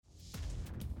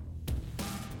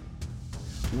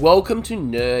Welcome to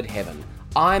Nerd Heaven.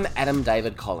 I'm Adam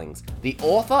David Collins, the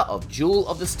author of Jewel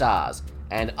of the Stars,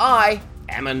 and I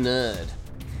am a nerd.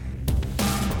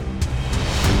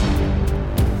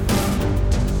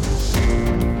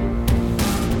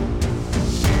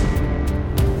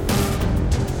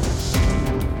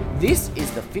 This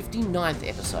is the 59th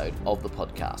episode of the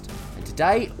podcast, and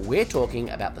today we're talking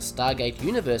about the Stargate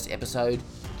Universe episode,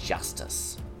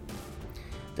 Justice.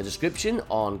 The description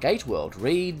on Gateworld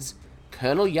reads,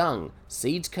 Colonel Young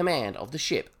cedes command of the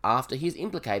ship after he is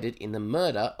implicated in the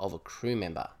murder of a crew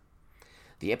member.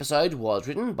 The episode was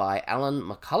written by Alan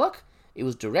McCulloch, it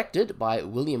was directed by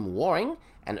William Waring,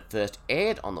 and it first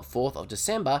aired on the 4th of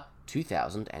December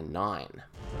 2009.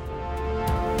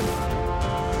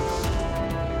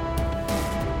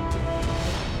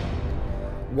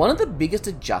 One of the biggest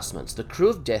adjustments the crew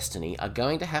of Destiny are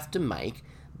going to have to make,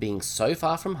 being so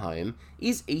far from home,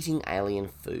 is eating alien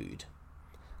food.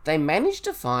 They managed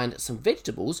to find some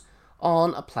vegetables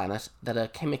on a planet that are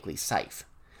chemically safe,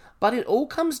 but it all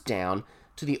comes down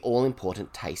to the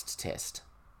all-important taste test.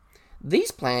 These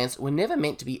plants were never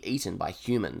meant to be eaten by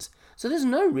humans, so there's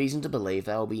no reason to believe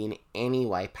they will be in any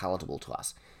way palatable to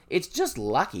us. It's just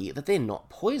lucky that they're not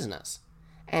poisonous,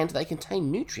 and they contain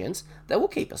nutrients that will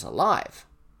keep us alive.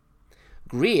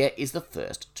 Greer is the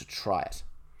first to try it.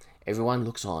 Everyone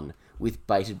looks on with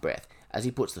bated breath as he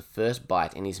puts the first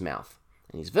bite in his mouth.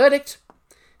 And his verdict?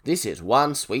 This is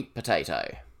one sweet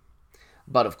potato.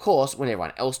 But of course, when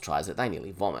everyone else tries it, they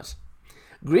nearly vomit.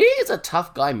 Greer is a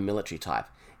tough guy military type.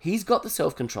 He's got the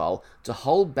self-control to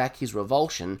hold back his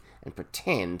revulsion and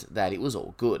pretend that it was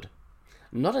all good.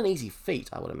 Not an easy feat,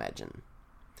 I would imagine.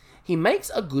 He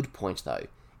makes a good point though.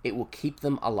 It will keep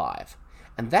them alive.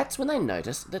 And that's when they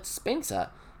notice that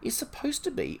Spencer is supposed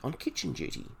to be on kitchen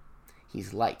duty.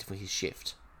 He's late for his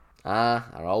shift.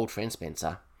 Our old friend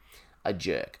Spencer. A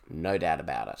jerk, no doubt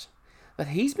about it. But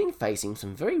he's been facing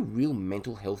some very real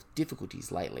mental health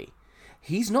difficulties lately.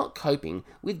 He's not coping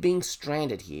with being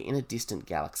stranded here in a distant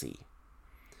galaxy.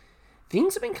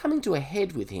 Things have been coming to a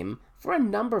head with him for a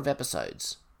number of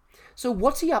episodes. So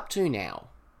what's he up to now?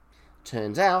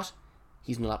 Turns out,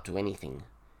 he's not up to anything.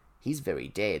 He's very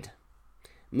dead.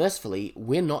 Mercifully,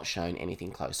 we're not shown anything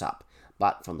close up,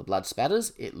 but from the blood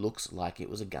spatters, it looks like it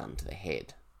was a gun to the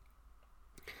head.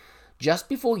 Just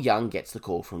before Young gets the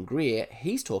call from Greer,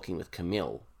 he's talking with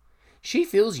Camille. She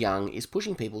feels Young is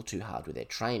pushing people too hard with their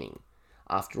training.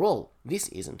 After all, this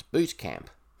isn't boot camp.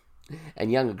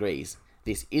 And Young agrees,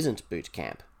 this isn't boot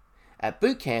camp. At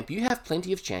boot camp, you have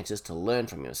plenty of chances to learn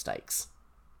from your mistakes.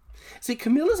 See,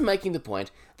 Camille is making the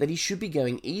point that he should be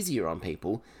going easier on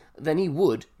people than he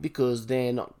would because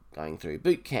they're not going through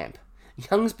boot camp.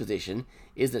 Young's position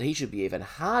is that he should be even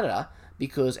harder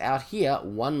because out here,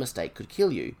 one mistake could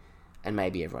kill you, and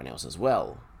maybe everyone else as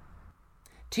well.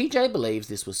 TJ believes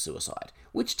this was suicide,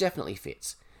 which definitely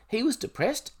fits. He was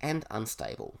depressed and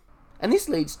unstable. And this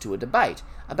leads to a debate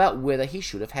about whether he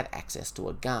should have had access to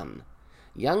a gun.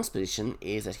 Young's position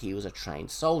is that he was a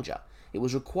trained soldier. It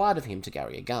was required of him to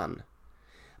carry a gun.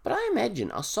 But I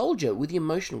imagine a soldier with the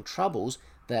emotional troubles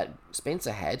that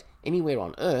Spencer had anywhere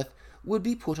on Earth would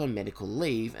be put on medical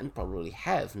leave and probably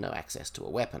have no access to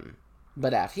a weapon.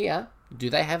 But out here,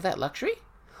 do they have that luxury?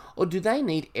 Or do they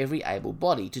need every able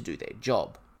body to do their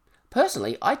job?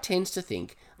 Personally, I tend to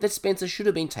think that Spencer should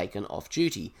have been taken off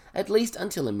duty, at least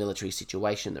until a military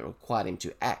situation that required him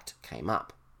to act came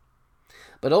up.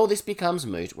 But all this becomes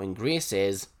moot when Greer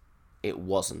says, it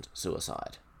wasn't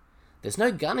suicide. There's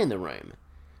no gun in the room.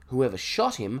 Whoever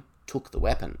shot him took the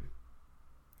weapon.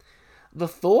 The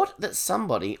thought that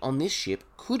somebody on this ship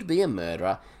could be a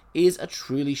murderer is a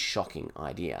truly shocking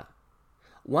idea.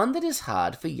 One that is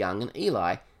hard for Young and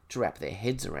Eli to wrap their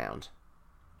heads around.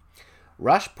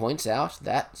 Rush points out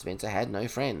that Spencer had no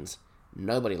friends.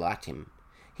 Nobody liked him.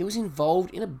 He was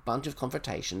involved in a bunch of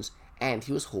confrontations and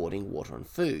he was hoarding water and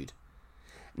food.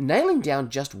 Nailing down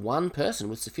just one person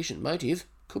with sufficient motive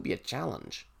could be a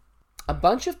challenge. A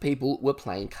bunch of people were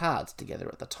playing cards together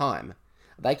at the time.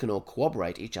 They can all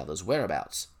corroborate each other's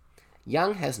whereabouts.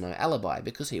 Young has no alibi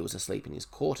because he was asleep in his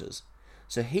quarters,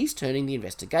 so he's turning the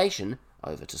investigation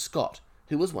over to Scott,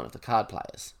 who was one of the card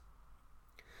players.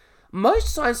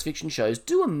 Most science fiction shows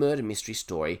do a murder mystery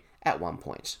story at one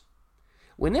point.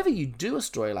 Whenever you do a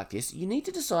story like this, you need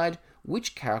to decide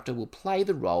which character will play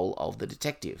the role of the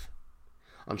detective.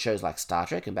 On shows like Star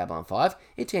Trek and Babylon 5,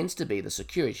 it tends to be the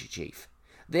security chief.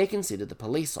 They're considered the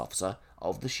police officer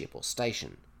of the ship or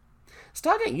station.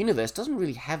 Stargate Universe doesn't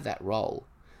really have that role,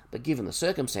 but given the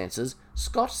circumstances,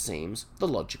 Scott seems the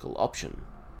logical option.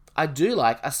 I do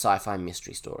like a sci-fi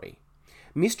mystery story.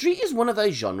 Mystery is one of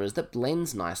those genres that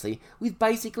blends nicely with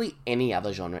basically any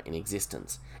other genre in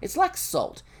existence. It's like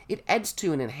salt, it adds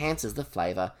to and enhances the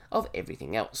flavour of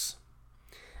everything else.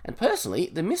 And personally,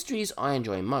 the mysteries I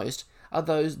enjoy most are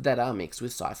those that are mixed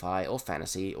with sci-fi or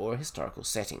fantasy or a historical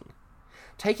setting.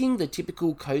 Taking the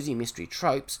typical cozy mystery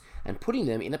tropes and putting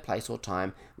them in a place or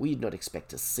time where you'd not expect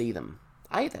to see them.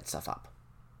 I eat that stuff up.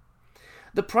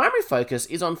 The primary focus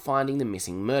is on finding the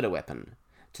missing murder weapon.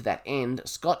 To that end,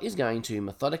 Scott is going to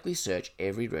methodically search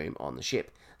every room on the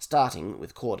ship, starting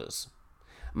with quarters.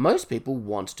 Most people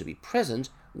want to be present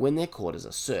when their quarters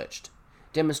are searched,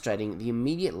 demonstrating the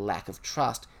immediate lack of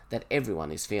trust that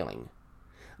everyone is feeling.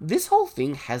 This whole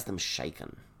thing has them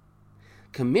shaken.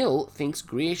 Camille thinks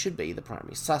Greer should be the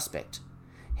primary suspect.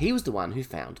 He was the one who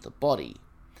found the body.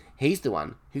 He's the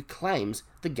one who claims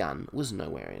the gun was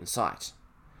nowhere in sight.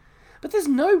 But there's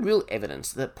no real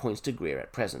evidence that points to Greer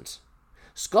at present.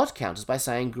 Scott counters by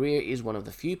saying Greer is one of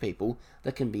the few people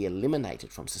that can be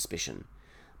eliminated from suspicion,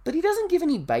 but he doesn't give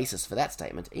any basis for that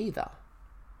statement either.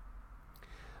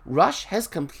 Rush has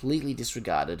completely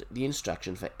disregarded the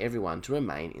instruction for everyone to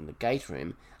remain in the gate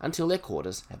room until their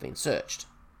quarters have been searched.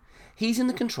 He's in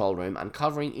the control room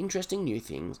uncovering interesting new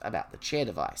things about the chair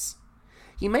device.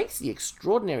 He makes the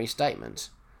extraordinary statement,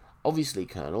 "Obviously,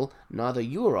 Colonel, neither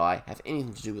you or I have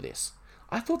anything to do with this.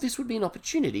 I thought this would be an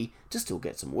opportunity to still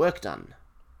get some work done."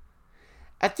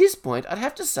 At this point, I'd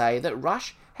have to say that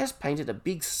Rush has painted a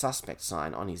big suspect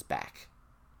sign on his back.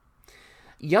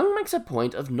 Young makes a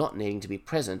point of not needing to be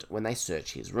present when they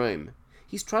search his room.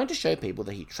 He's trying to show people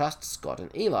that he trusts Scott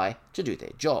and Eli to do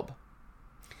their job.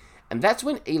 And that's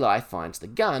when Eli finds the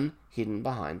gun hidden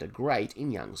behind a grate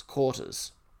in Young's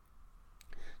quarters.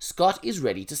 Scott is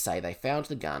ready to say they found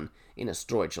the gun in a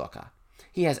storage locker.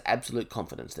 He has absolute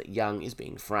confidence that Young is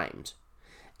being framed.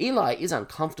 Eli is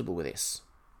uncomfortable with this.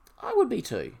 I would be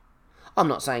too. I'm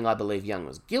not saying I believe Young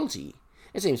was guilty.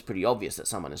 It seems pretty obvious that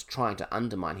someone is trying to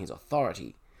undermine his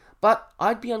authority, but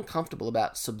I'd be uncomfortable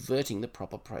about subverting the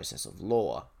proper process of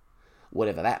law,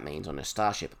 whatever that means on a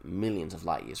starship millions of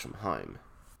light years from home.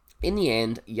 In the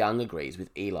end, Young agrees with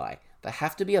Eli. They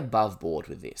have to be above board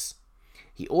with this.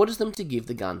 He orders them to give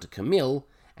the gun to Camille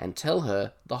and tell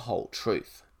her the whole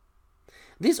truth.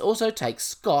 This also takes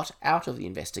Scott out of the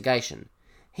investigation.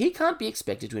 He can't be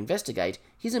expected to investigate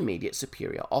his immediate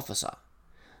superior officer.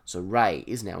 So Ray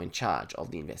is now in charge of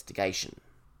the investigation.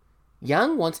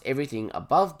 Young wants everything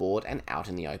above board and out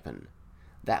in the open.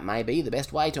 That may be the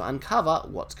best way to uncover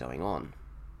what's going on.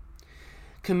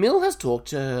 Camille has talked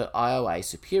to her IOA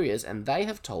superiors and they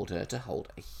have told her to hold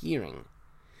a hearing.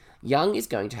 Young is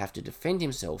going to have to defend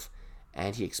himself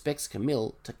and he expects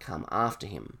Camille to come after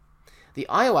him. The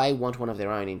IOA want one of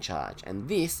their own in charge and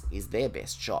this is their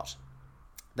best shot.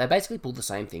 They basically pulled the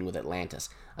same thing with Atlantis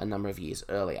a number of years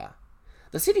earlier.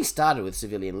 The city started with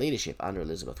civilian leadership under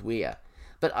Elizabeth Weir,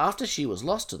 but after she was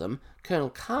lost to them, Colonel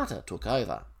Carter took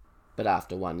over. But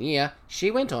after 1 year, she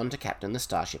went on to captain the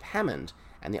starship Hammond,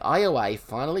 and the IOA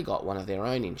finally got one of their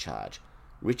own in charge,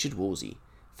 Richard Woolsey,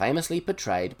 famously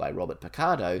portrayed by Robert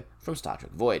Picardo from Star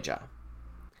Trek Voyager.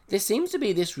 There seems to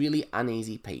be this really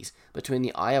uneasy peace between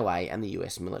the IOA and the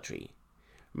US military.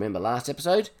 Remember last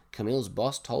episode, Camille's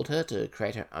boss told her to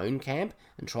create her own camp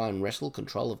and try and wrestle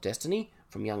control of Destiny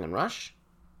from Young and Rush?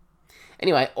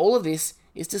 Anyway, all of this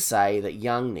is to say that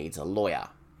Young needs a lawyer,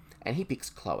 and he picks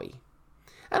Chloe.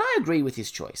 And I agree with his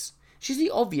choice. She's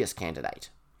the obvious candidate.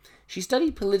 She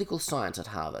studied political science at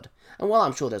Harvard, and while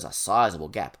I'm sure there's a sizable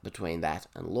gap between that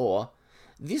and law,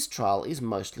 this trial is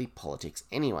mostly politics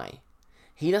anyway.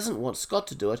 He doesn't want Scott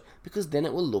to do it because then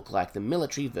it will look like the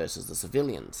military versus the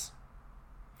civilians.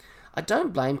 I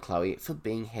don't blame Chloe for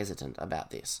being hesitant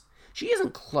about this. She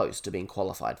isn't close to being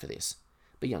qualified for this,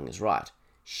 but Young is right.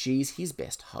 She's his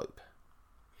best hope.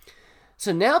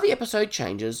 So now the episode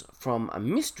changes from a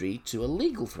mystery to a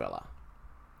legal thriller.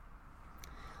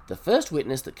 The first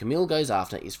witness that Camille goes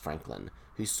after is Franklin,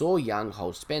 who saw Young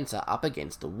hold Spencer up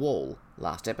against the wall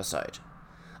last episode.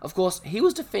 Of course, he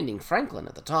was defending Franklin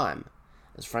at the time.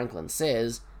 As Franklin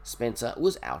says, Spencer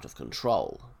was out of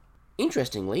control.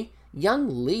 Interestingly,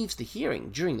 Young leaves the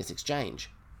hearing during this exchange.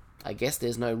 I guess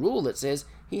there's no rule that says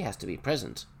he has to be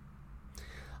present.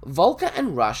 Volker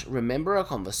and Rush remember a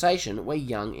conversation where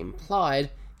Young implied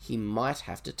he might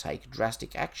have to take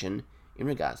drastic action in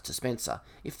regards to Spencer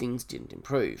if things didn't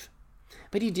improve.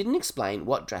 But he didn't explain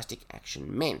what drastic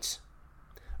action meant.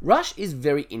 Rush is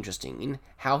very interesting in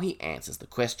how he answers the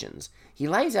questions. He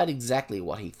lays out exactly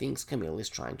what he thinks Camille is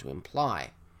trying to imply,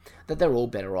 that they're all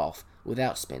better off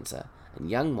without Spencer, and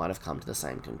Young might have come to the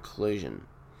same conclusion.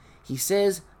 He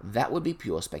says that would be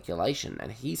pure speculation,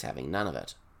 and he's having none of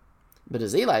it. But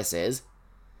as Eli says,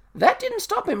 That didn't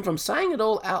stop him from saying it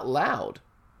all out loud.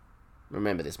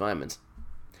 Remember this moment.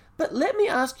 But let me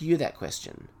ask you that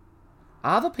question.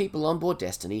 Are the people on board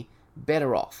Destiny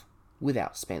better off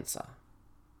without Spencer?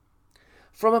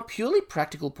 From a purely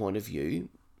practical point of view,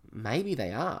 maybe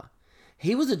they are.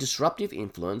 He was a disruptive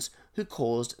influence who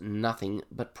caused nothing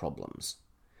but problems.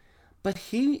 But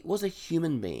he was a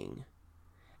human being,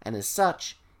 and as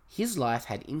such, his life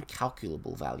had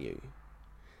incalculable value.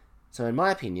 So in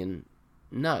my opinion,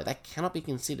 no, they cannot be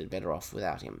considered better off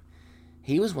without him.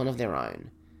 He was one of their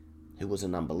own, who was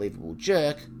an unbelievable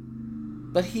jerk,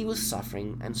 but he was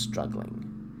suffering and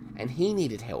struggling, and he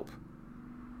needed help.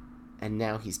 And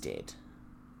now he's dead.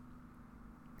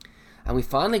 And we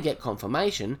finally get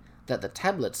confirmation that the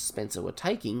tablets Spencer were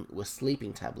taking were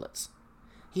sleeping tablets.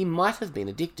 He might have been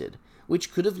addicted,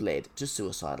 which could have led to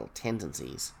suicidal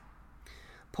tendencies.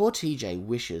 Poor TJ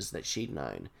wishes that she'd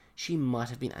known. She might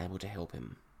have been able to help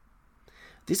him.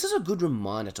 This is a good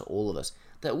reminder to all of us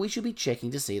that we should be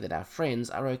checking to see that our friends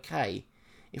are okay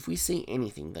if we see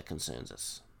anything that concerns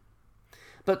us.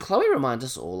 But Chloe reminds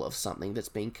us all of something that's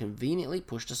been conveniently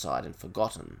pushed aside and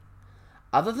forgotten.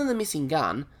 Other than the missing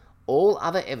gun, all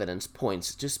other evidence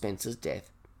points to Spencer's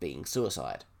death being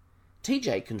suicide.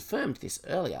 TJ confirmed this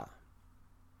earlier.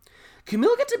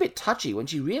 Camille gets a bit touchy when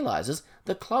she realises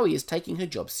that Chloe is taking her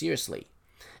job seriously.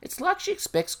 It's like she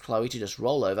expects Chloe to just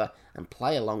roll over and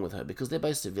play along with her because they're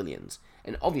both civilians,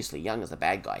 and obviously Young is the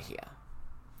bad guy here.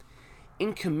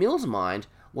 In Camille's mind,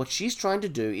 what she's trying to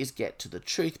do is get to the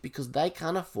truth because they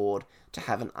can't afford to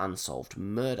have an unsolved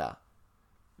murder.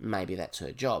 Maybe that's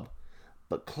her job,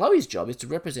 but Chloe's job is to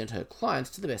represent her clients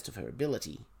to the best of her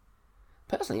ability.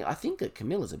 Personally, I think that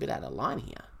Camille is a bit out of line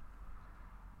here.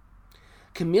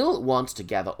 Camille wants to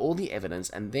gather all the evidence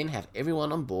and then have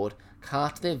everyone on board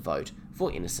cast their vote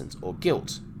for innocence or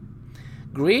guilt.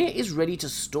 Greer is ready to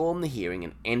storm the hearing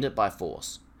and end it by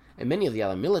force, and many of the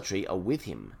other military are with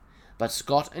him, but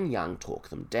Scott and Young talk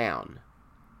them down.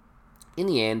 In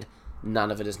the end, none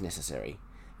of it is necessary.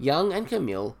 Young and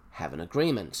Camille have an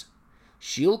agreement.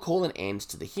 She'll call an end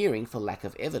to the hearing for lack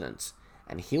of evidence,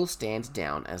 and he'll stand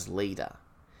down as leader.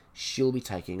 She'll be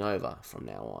taking over from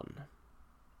now on.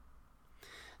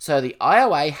 So the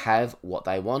IOA have what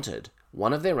they wanted,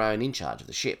 one of their own in charge of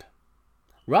the ship.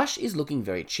 Rush is looking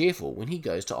very cheerful when he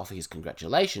goes to offer his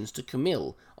congratulations to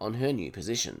Camille on her new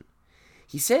position.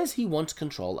 He says he wants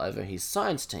control over his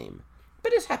science team,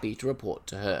 but is happy to report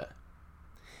to her.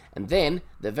 And then,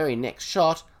 the very next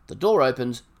shot, the door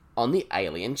opens on the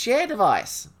alien chair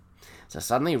device. So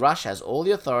suddenly Rush has all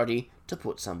the authority to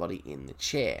put somebody in the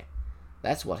chair.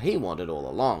 That's what he wanted all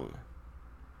along.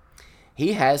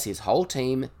 He has his whole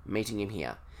team meeting him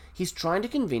here. He's trying to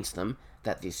convince them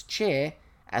that this chair,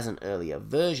 as an earlier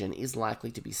version, is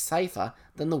likely to be safer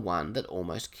than the one that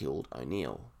almost killed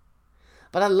O'Neill.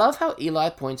 But I love how Eli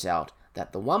points out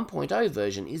that the 1.0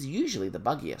 version is usually the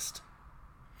buggiest.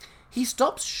 He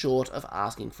stops short of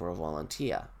asking for a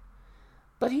volunteer,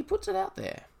 but he puts it out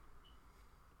there.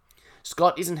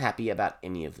 Scott isn't happy about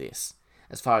any of this.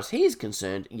 As far as he is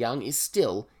concerned, Young is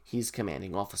still his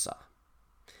commanding officer.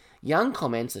 Young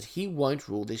comments that he won't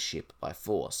rule this ship by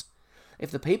force.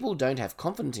 If the people don't have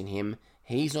confidence in him,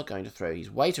 he's not going to throw his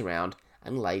weight around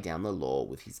and lay down the law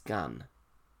with his gun.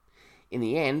 In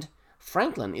the end,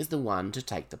 Franklin is the one to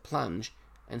take the plunge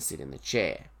and sit in the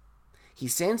chair. He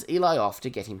sends Eli off to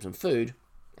get him some food,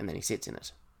 and then he sits in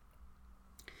it.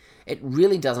 It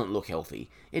really doesn't look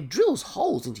healthy. It drills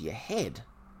holes into your head.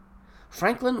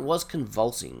 Franklin was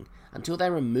convulsing until they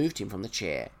removed him from the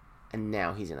chair, and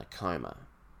now he's in a coma.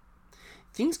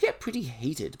 Things get pretty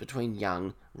heated between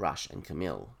Young, Rush, and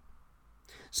Camille.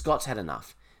 Scott's had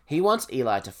enough. He wants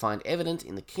Eli to find evidence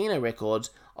in the Kino records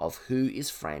of who is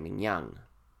framing Young.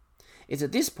 It's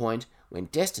at this point when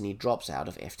Destiny drops out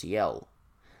of FTL.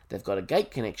 They've got a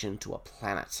gate connection to a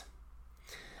planet.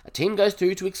 A team goes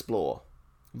through to explore.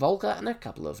 Volker and a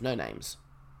couple of no-names.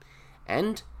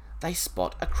 And they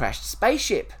spot a crashed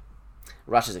spaceship.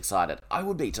 Rush is excited. I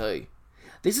would be too.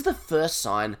 This is the first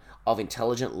sign of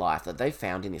intelligent life that they've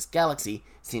found in this galaxy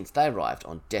since they arrived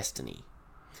on Destiny.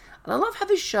 And I love how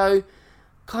this show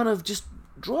kind of just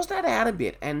draws that out a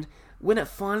bit, and when it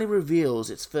finally reveals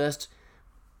its first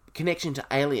connection to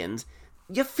aliens,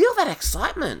 you feel that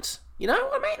excitement. You know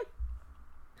what I mean?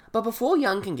 But before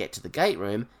Young can get to the gate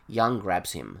room, Young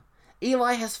grabs him.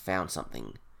 Eli has found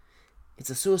something. It's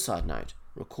a suicide note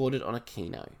recorded on a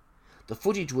Kino. The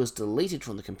footage was deleted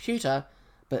from the computer,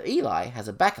 but Eli has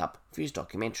a backup for his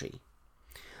documentary.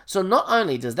 So not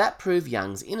only does that prove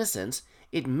Young's innocence,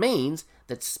 it means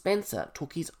that Spencer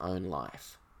took his own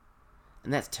life.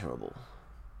 And that's terrible.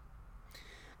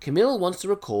 Camille wants to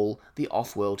recall the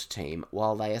off-world team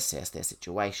while they assess their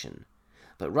situation,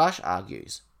 but Rush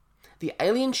argues, the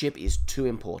alien ship is too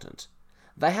important.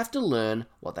 They have to learn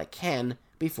what they can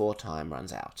before time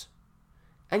runs out.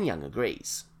 And Young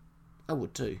agrees. I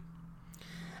would too.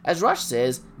 As Rush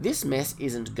says, this mess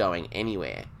isn't going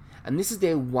anywhere, and this is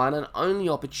their one and only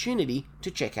opportunity to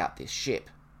check out this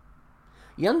ship.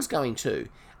 Young's going too,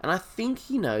 and I think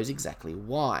he knows exactly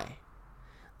why.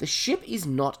 The ship is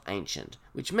not ancient,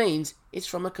 which means it's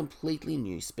from a completely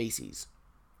new species.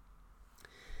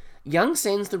 Young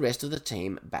sends the rest of the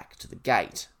team back to the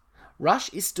gate.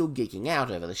 Rush is still geeking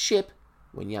out over the ship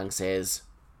when Young says,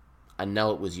 I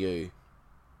know it was you.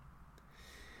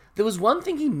 There was one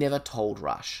thing he never told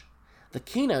Rush. The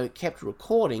Kino kept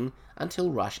recording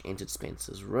until Rush entered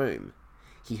Spencer's room.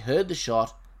 He heard the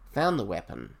shot, found the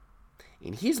weapon.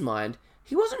 In his mind,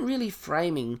 he wasn't really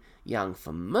framing Young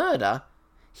for murder.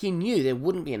 He knew there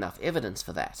wouldn't be enough evidence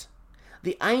for that.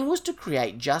 The aim was to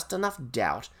create just enough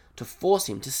doubt to force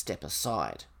him to step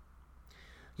aside.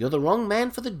 You're the wrong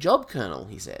man for the job, Colonel,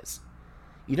 he says.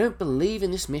 You don't believe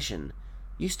in this mission.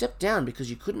 You stepped down because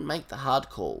you couldn't make the hard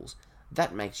calls.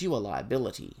 That makes you a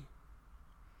liability.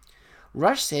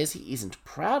 Rush says he isn't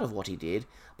proud of what he did,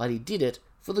 but he did it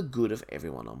for the good of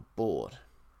everyone on board.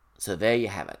 So there you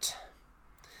have it.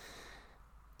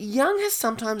 Young has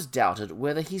sometimes doubted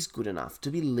whether he's good enough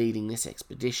to be leading this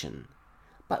expedition,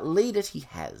 but lead it he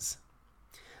has.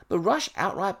 But Rush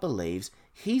outright believes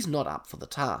he's not up for the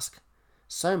task,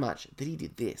 so much that he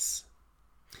did this.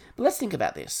 But let's think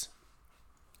about this.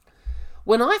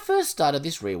 When I first started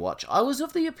this rewatch, I was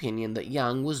of the opinion that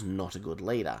Young was not a good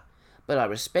leader, but I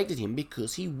respected him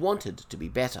because he wanted to be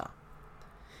better.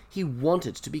 He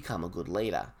wanted to become a good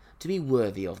leader, to be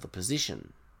worthy of the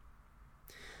position.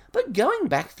 But going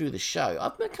back through the show,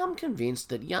 I've become convinced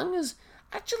that Young is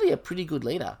actually a pretty good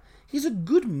leader. He's a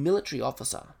good military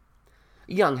officer.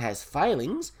 Young has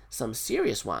failings, some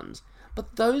serious ones,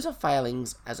 but those are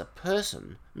failings as a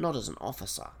person, not as an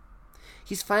officer.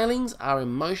 His failings are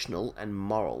emotional and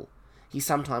moral. He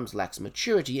sometimes lacks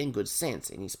maturity and good sense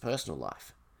in his personal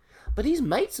life. But he's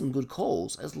made some good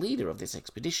calls as leader of this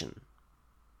expedition.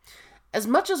 As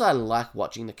much as I like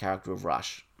watching the character of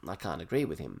Rush, I can't agree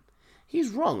with him. He's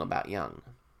wrong about Young.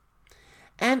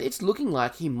 And it's looking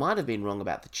like he might have been wrong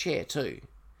about the chair too.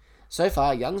 So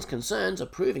far, Young's concerns are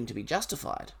proving to be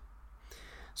justified.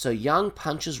 So Young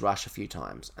punches Rush a few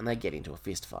times, and they get into a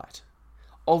fist fight.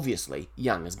 Obviously,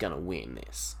 Young is going to win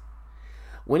this.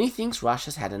 When he thinks Rush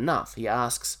has had enough, he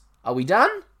asks, "Are we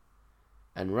done?"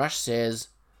 And Rush says,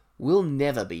 "We'll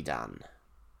never be done."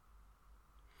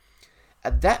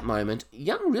 At that moment,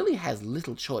 Young really has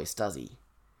little choice, does he?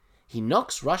 He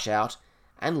knocks Rush out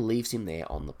and leaves him there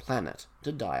on the planet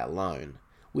to die alone,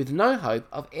 with no hope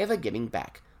of ever getting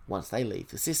back once they leave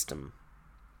the system.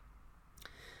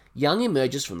 Young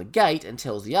emerges from the gate and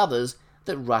tells the others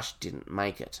that Rush didn't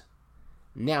make it.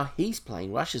 Now he's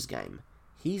playing Rush's game.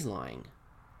 He's lying.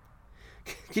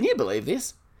 Can you believe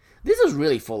this? This is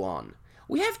really full on.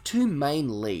 We have two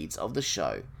main leads of the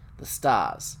show, the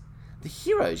stars, the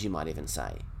heroes you might even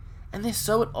say, and they're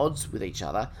so at odds with each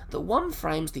other that one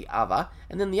frames the other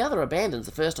and then the other abandons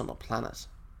the first on the planet.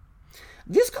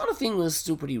 This kind of thing was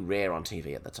still pretty rare on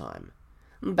TV at the time.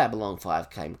 Babylon 5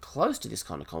 came close to this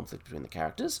kind of conflict between the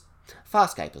characters.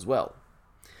 Farscape as well.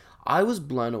 I was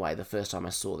blown away the first time I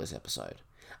saw this episode,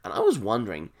 and I was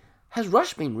wondering, has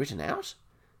Rush been written out?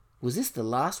 Was this the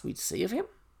last we'd see of him?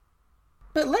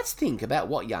 But let's think about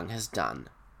what Young has done.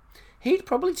 He'd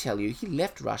probably tell you he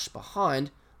left Rush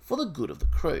behind for the good of the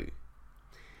crew.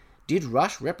 Did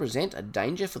Rush represent a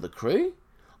danger for the crew,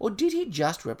 or did he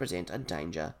just represent a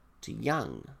danger to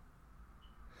Young?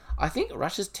 I think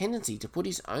Rush's tendency to put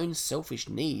his own selfish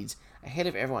needs ahead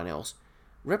of everyone else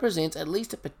represents at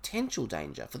least a potential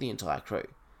danger for the entire crew.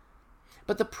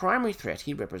 But the primary threat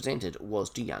he represented was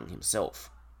to Young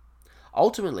himself.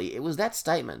 Ultimately, it was that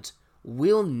statement,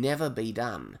 "We'll never be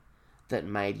done," that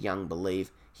made Young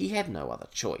believe he had no other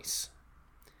choice.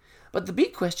 But the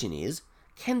big question is,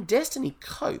 can Destiny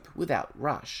cope without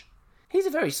Rush? He's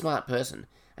a very smart person,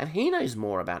 and he knows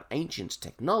more about ancient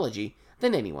technology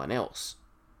than anyone else.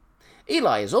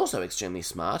 Eli is also extremely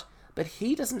smart, but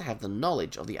he doesn't have the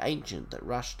knowledge of the ancient that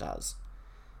Rush does.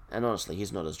 And honestly,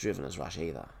 he's not as driven as Rush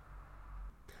either.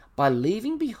 By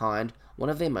leaving behind one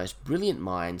of their most brilliant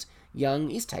minds,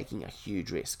 Young is taking a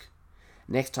huge risk.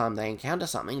 Next time they encounter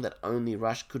something that only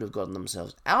Rush could have gotten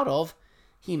themselves out of,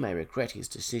 he may regret his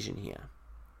decision here.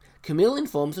 Camille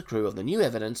informs the crew of the new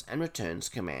evidence and returns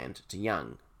command to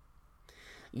Young.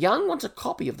 Young wants a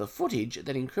copy of the footage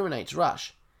that incriminates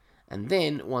Rush, and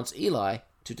then wants Eli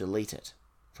to delete it.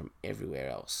 from everywhere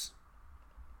else.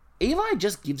 Eli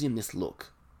just gives him this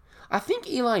look. I think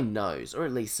Eli knows, or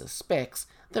at least suspects,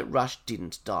 that Rush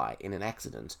didn't die in an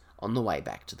accident on the way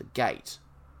back to the gate.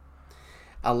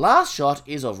 Our last shot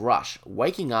is of Rush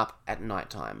waking up at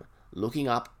nighttime, looking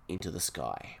up into the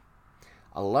sky.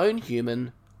 A lone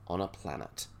human on a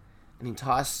planet, an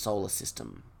entire solar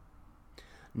system.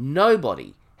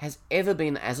 Nobody has ever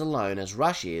been as alone as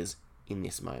Rush is in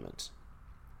this moment.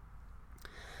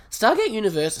 Stargate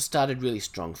Universe started really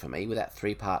strong for me with that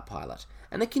 3-part pilot,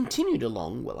 and it continued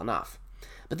along well enough.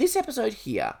 But this episode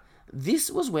here,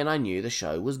 this was when I knew the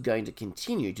show was going to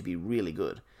continue to be really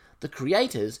good. The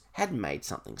creators had made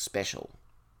something special.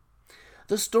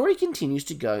 The story continues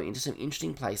to go into some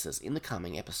interesting places in the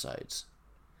coming episodes.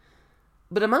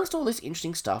 But amongst all this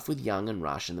interesting stuff with Young and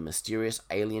Rush and the mysterious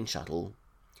alien shuttle,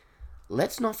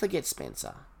 let's not forget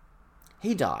Spencer.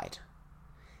 He died.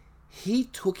 He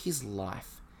took his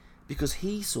life because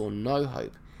he saw no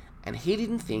hope and he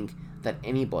didn't think that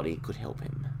anybody could help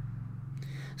him.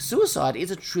 Suicide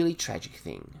is a truly tragic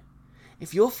thing.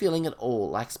 If you're feeling at all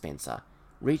like Spencer,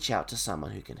 reach out to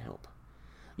someone who can help.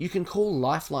 You can call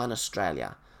Lifeline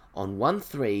Australia on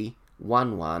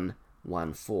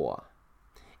 131114.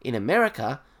 In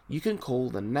America, you can call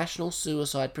the National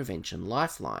Suicide Prevention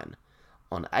Lifeline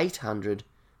on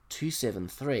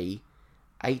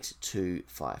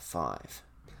 800-273-8255.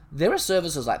 There are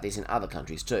services like this in other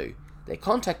countries too. Their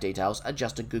contact details are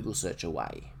just a Google search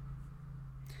away.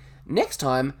 Next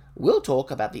time, we'll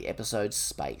talk about the episode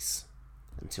Space.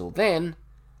 Until then,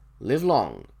 live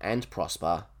long and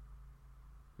prosper.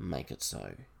 Make it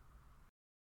so.